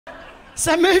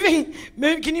So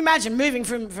can you imagine moving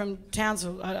from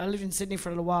Townsville? I lived in Sydney for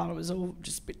a little while. It was all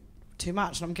just a bit too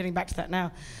much, and I'm getting back to that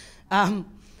now.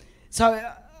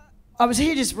 So I was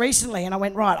here just recently, and I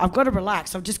went, right, I've got to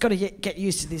relax. I've just got to get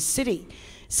used to this city.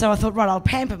 So I thought, right, I'll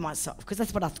pamper myself, because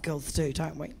that's what us girls do,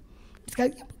 don't we? Just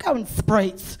go and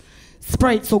spreets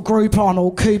or Groupon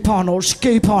or Coupon or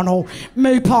Scoopon or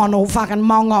Moopon or fucking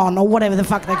Mongon or whatever the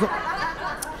fuck they call.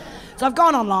 So I've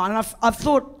gone online, and I've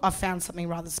thought I've found something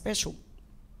rather special.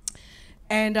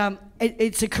 And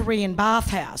it's a Korean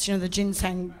bathhouse, you know, the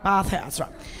ginseng bathhouse,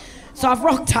 right? So I've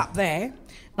rocked up there, and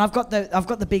I've got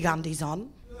the big undies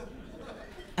on,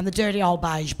 and the dirty old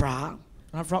beige bra.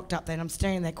 And I've rocked up there, and I'm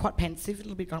standing there quite pensive, a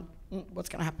little bit going, what's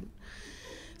going to happen?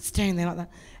 Standing there like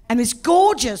that. And this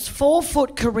gorgeous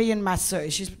 4-foot Korean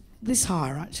masseuse, she's this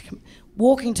high, right? She's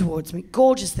walking towards me,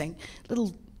 gorgeous thing,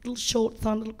 little short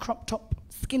thong, little crop top,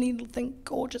 skinny little thing,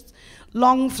 gorgeous,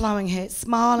 long flowing hair,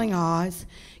 smiling eyes,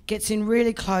 gets in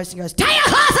really close and goes, "Take your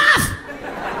clothes off!"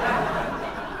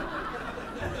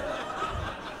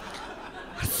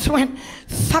 I just went,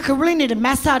 fuck, I really need a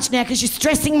massage now because you're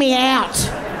stressing me out.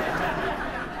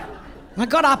 I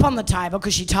got up on the table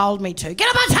because she told me to. Get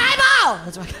up on the table! I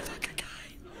was like, fuck, okay.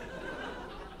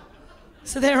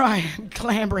 So there I am,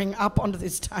 clambering up onto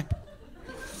this table.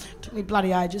 Took me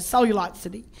bloody ages, Cellulite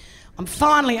City. I'm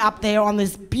finally up there on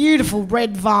this beautiful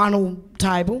red vinyl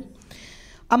table.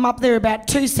 I'm up there about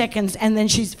 2 seconds, and then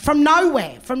she's from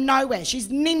nowhere, she's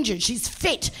ninjaed, she's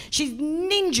fit, she's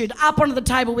ninjaed up onto the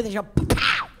table with her,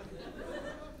 pow!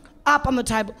 Up on the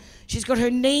table. She's got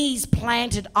her knees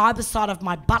planted either side of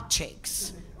my butt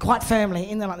cheeks, quite firmly,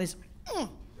 in there like this.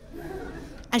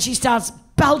 And she starts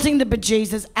belting the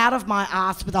bejesus out of my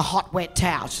ass with a hot, wet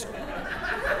towel.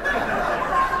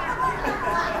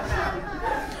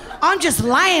 I'm just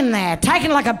laying there,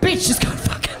 taken like a bitch, just going,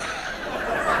 fucking.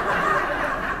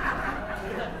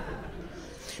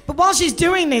 But while she's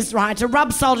doing this, right, to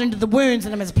rub salt into the wounds,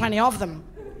 and there's plenty of them,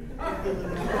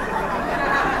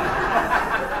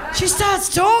 she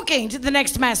starts talking to the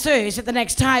next masseuse at the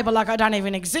next table like I don't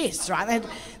even exist, right?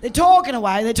 They're talking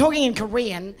away, they're talking in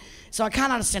Korean, so I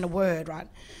can't understand a word, right?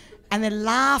 And they're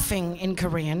laughing in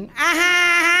Korean.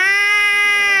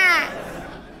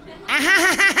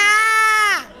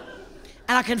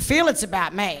 And I can feel it's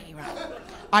about me, right?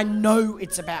 I know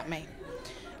it's about me.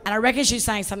 And I reckon she's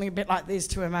saying something a bit like this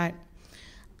to her mate.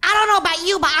 I don't know about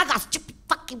you, but I got stupid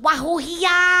fucking wahoo here.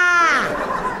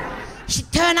 She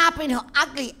turned up in her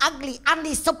ugly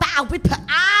undies so bad I whip her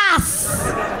ass.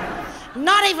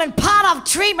 Not even part of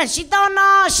treatment. She don't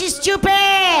know. She's stupid.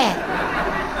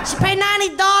 She paid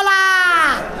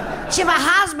 $90. She have a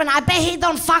husband. I bet he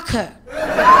don't fuck her.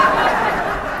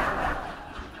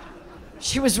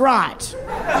 She was right.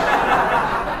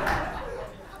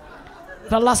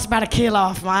 But I lost about 1 kilo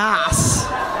off my ass.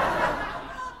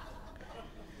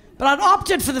 But I'd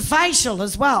opted for the facial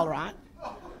as well, right?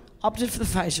 Opted for the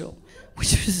facial,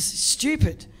 which was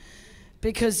stupid.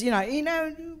 Because, you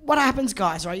know what happens,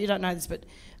 guys, right? You don't know this, but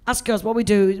us girls, what we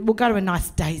do is we'll go to a nice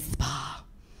day spa.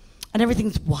 And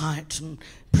everything's white and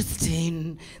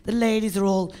pristine. The ladies are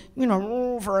all,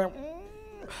 very...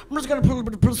 I'm just going to put a little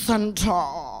bit of placenta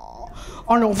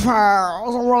on your face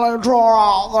and really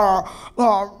draw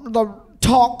out the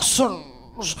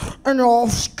toxins in your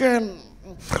skin.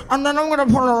 And then I'm going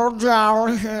to put it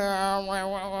down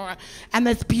here. And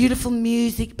there's beautiful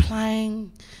music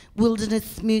playing,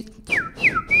 wilderness music. There's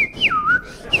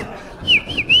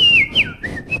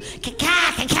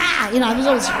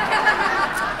always...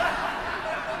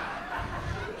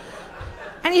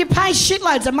 And you pay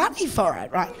shitloads of money for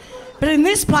it, right? But in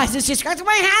this place, it's just...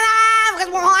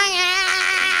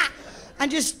 And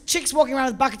just chicks walking around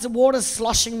with buckets of water,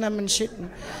 sloshing them and shit.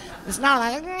 And there's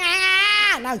none of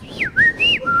that. No.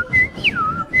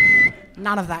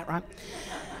 None of that, right?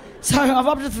 So I've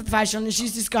opted for the facial, and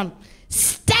she's just gone,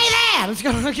 stay there! I'm just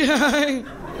going, okay.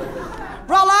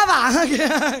 Roll over,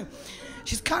 okay.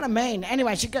 She's kind of mean.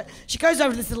 Anyway, she goes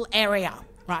over to this little area,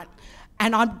 right?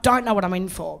 And I don't know what I'm in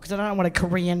for, because I don't know what a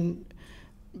Korean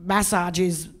massage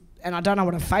is, and I don't know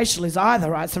what a facial is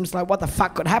either, right? So I'm just like, what the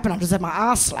fuck could happen? I've just had my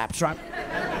ass slapped, right?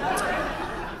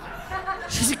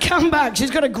 She's come back,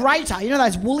 she's got a grater. You know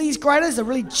those Woolies graters? The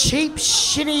really cheap,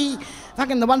 shitty,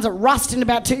 fucking the ones that rust in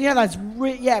about 2... those,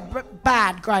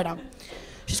 bad grater.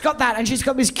 She's got that, and she's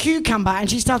got this cucumber, and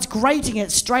she starts grating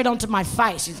it straight onto my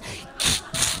face. She's...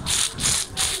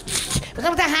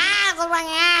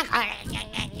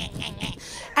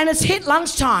 And it's hit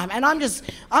lunchtime, and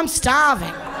I'm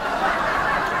starving.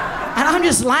 And I'm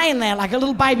just laying there like a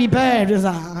little baby bird, just,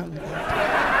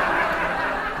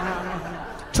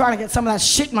 trying to get some of that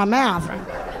shit in my mouth. Right?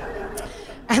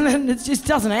 And then it just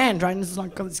doesn't end, right? And it's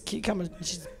like got this cucumber, and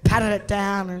she's patted it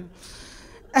down,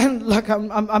 and like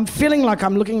I'm feeling like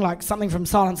I'm looking like something from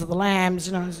Silence of the Lambs,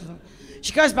 you know.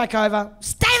 She goes back over,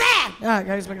 stay there! No, it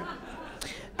goes back over.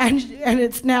 And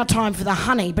it's now time for the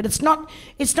honey, but it's not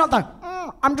the,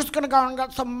 I'm just going to go and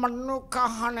get some Manuka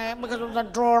honey because of the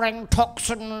drawing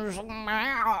toxins.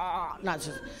 No, it's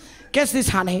just, guess this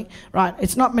honey, right?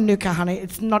 It's not Manuka honey,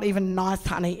 it's not even nice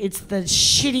honey, it's the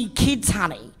shitty kids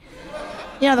honey.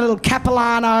 You know, the little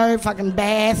Capilano fucking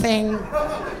bear thing.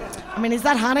 I mean, is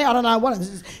that honey? I don't know what it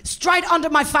is. Straight onto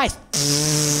my face.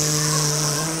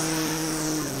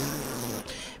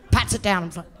 Pats it down.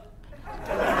 It's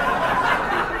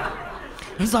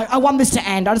like, I want this to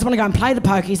end. I just want to go and play the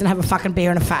pokies and have a fucking beer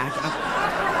and a fag.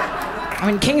 I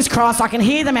mean, King's Cross, I can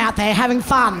hear them out there having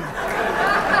fun.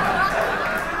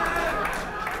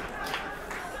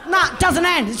 Nah, it doesn't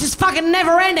end. It's just fucking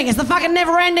never ending. It's the fucking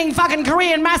never ending fucking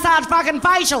Korean massage fucking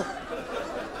facial.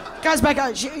 Goes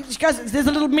back, she goes, there's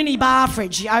a little mini bar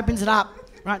fridge. She opens it up,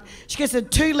 right? She gets a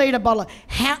 2-litre bottle of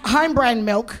home brand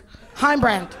milk, home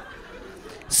brand,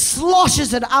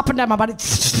 sloshes it up and down my body.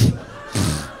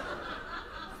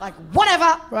 Like,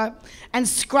 whatever, right? And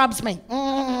scrubs me.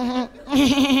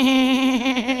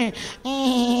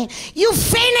 You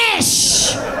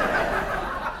finish!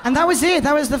 And that was it.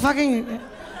 That was the fucking...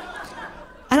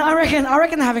 And I reckon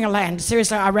they're having a land.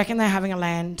 Seriously, I reckon they're having a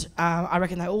land. I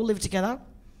reckon they all live together.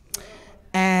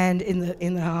 And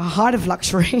in the height of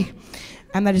luxury.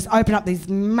 And they just open up these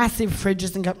massive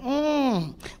fridges and go,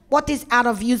 what is out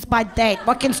of use by date?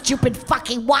 What can stupid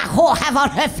fucking wahoo have on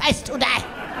her face today?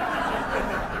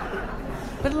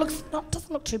 But it doesn't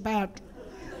look too bad.